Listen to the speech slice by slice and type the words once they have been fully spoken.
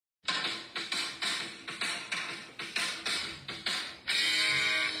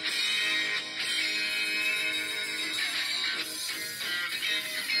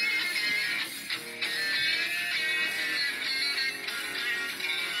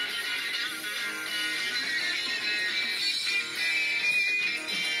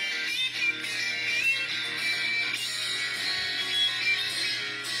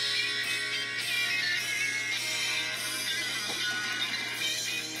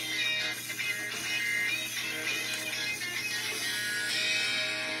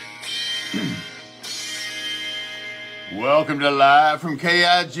Welcome to Live from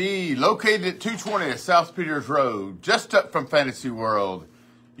KIG, located at 220 South Peters Road, just up from Fantasy World.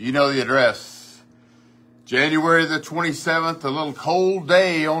 You know the address. January the 27th, a little cold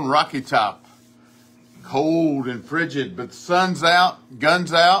day on Rocky Top. Cold and frigid, but the sun's out,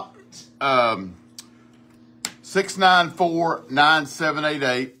 guns out.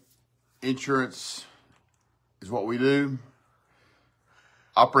 694-9788. Insurance is what we do.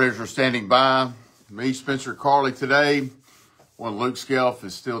 Operators are standing by. Me, Spencer Carley today. One Luke Skelf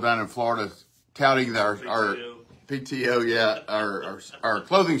is still down in Florida touting our PTO, yeah, our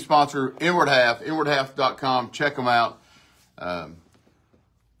clothing sponsor, Inward Half, inwardhalf.com. Check them out.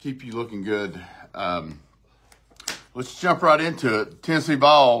 Keep you looking good. Let's jump right into it. Tennessee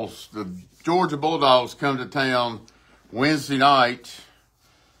Vols, the Georgia Bulldogs come to town Wednesday night.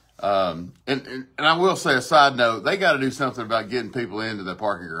 And I will say a side note, they got to do something about getting people into the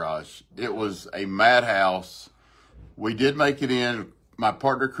parking garage. It was a madhouse. We did make it in. My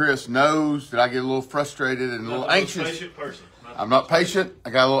partner Chris knows that I get a little frustrated and a little anxious. I'm not patient. I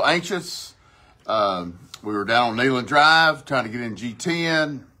got a little anxious. We were down on Neyland Drive trying to get in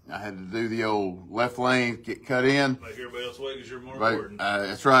G10. I had to do the old left lane, get cut in. Make everybody else wait because you're more important.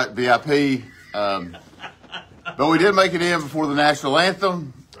 That's right, VIP. But we did make it in before the national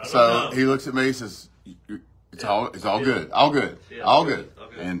anthem. So he looks at me and says, it's all good. All good.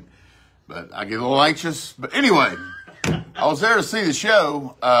 But I get a little anxious. But anyway, I was there to see the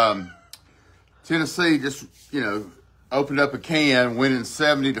show. Tennessee just, opened up a can, winning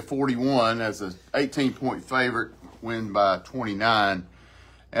 70-41 as an 18-point favorite, win by 29.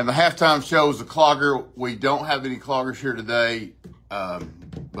 And the halftime show was a clogger. We don't have any cloggers here today,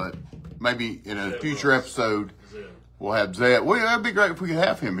 but maybe in a future episode, we'll have Zed. Well, that'd be great if we could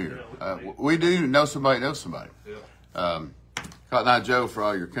have him here. We do know somebody knows somebody. Cotton Eye Joe for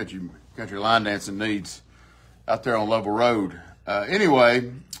all your country line dancing needs out there on Level Road.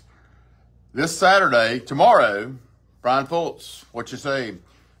 Anyway, this Saturday, tomorrow, Brian Fultz, what you say?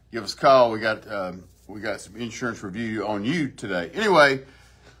 Give us a call. We got some insurance review on you today. Anyway,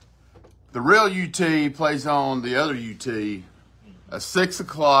 the real UT plays on the other UT. A 6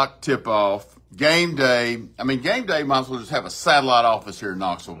 o'clock tip-off. Game day. I mean, game day might as well just have a satellite office here in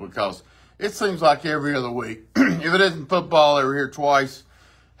Knoxville because it seems like every other week. If it isn't football, they were here twice.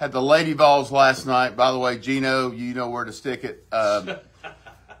 Had the Lady Vols last night. By the way, Gino, you know where to stick it.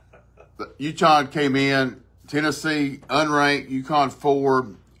 UConn came in. Tennessee, unranked, UConn 4.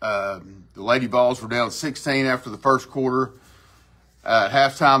 The Lady Vols were down 16 after the first quarter. At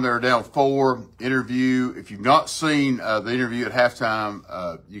halftime, they were down 4. Interview. If you've not seen the interview at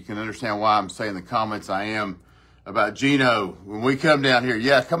halftime, you can understand why I'm saying the comments I am about Gino. When we come down here,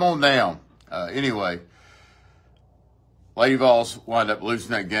 yeah, come on down. Anyway, Lady Vols wind up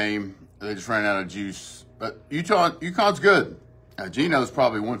losing that game. They just ran out of juice. But UConn's good. Gino's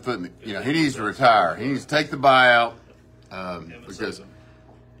probably 1 foot in the, he needs to retire. He needs to take the buyout because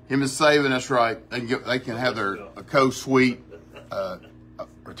him and Saban, that's right. They can have their co-suite.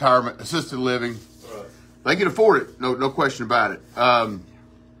 Retirement, assisted living. Right. They can afford it. No question about it.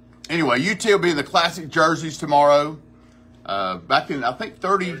 Anyway, UT will be in the classic jerseys tomorrow. Back in, I think,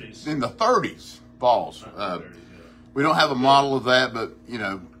 30s. In the 30s, balls. We don't have a model of that, but,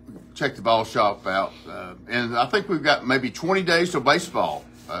 check the ball shop out. And I think we've got maybe 20 days till baseball,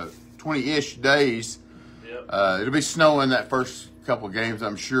 20-ish days. Yep. It'll be snowing that first couple of games,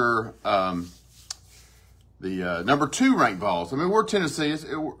 I'm sure. The number 2 ranked Vols. I mean, we're Tennessee.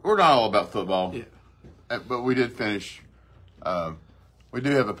 We're not all about football. Yeah. But we did finish. We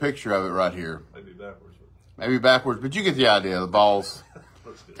do have a picture of it right here. Maybe backwards. But you get the idea. The Vols.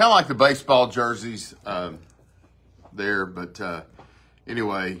 Kind of like the baseball jerseys there. But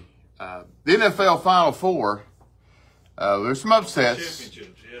anyway, the NFL Final Four. There's some upsets.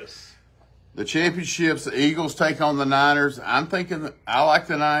 Yes. The championships, the Eagles take on the Niners. I'm thinking I like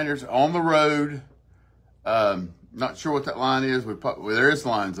the Niners on the road. Not sure what that line is. There is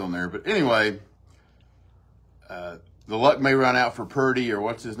lines on there, but anyway, the luck may run out for Purdy, or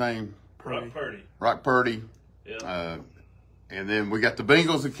what's his name? Brock Purdy. Yeah. And then we got the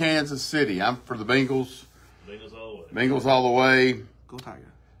Bengals of Kansas City. I'm for the Bengals. Bengals all the way. Go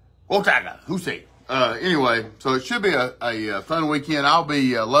Tiger. Go Tiger. Who's he? Anyway, so it should be a fun weekend. I'll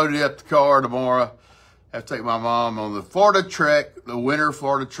be loaded up the car tomorrow. Have to take my mom on the Florida trek, the winter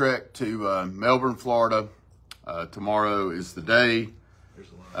Florida trek to Melbourne, Florida. Tomorrow is the day.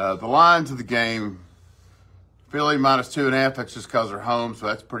 The lines of the game, Philly -2.5. That's just because they're home, so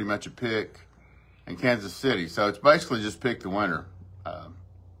that's pretty much a pick. And Kansas City. So it's basically just pick the winner.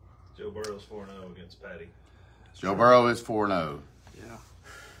 Joe Burrow's 4-0 against Patty. Joe Burrow is 4-0. Yeah.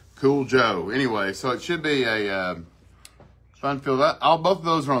 Cool Joe. Anyway, so it should be a Fun-filled. Both of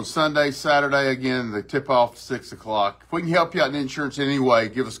those are on Sunday, Saturday. Again, they tip off 6 o'clock. If we can help you out in insurance in any way,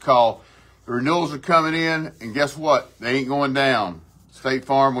 give us a call. The renewals are coming in, and guess what? They ain't going down. State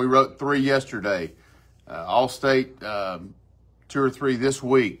Farm, we wrote 3 yesterday. Allstate, 2 or 3 this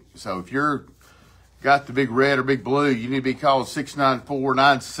week. So if you're got the big red or big blue, you need to be calling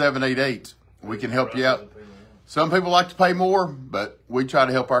 694-9788. We can help you out. Some people like to pay more, but we try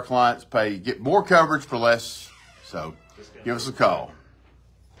to help our clients get more coverage for less. So give us a call.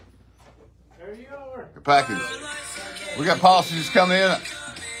 There you are. The package. We got policies coming in.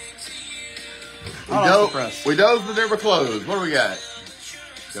 We dozed but never closed. What do we got?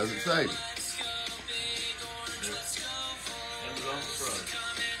 Doesn't say.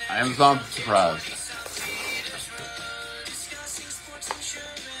 Amazon surprise.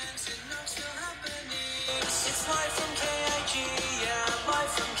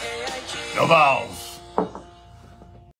 Go Balls.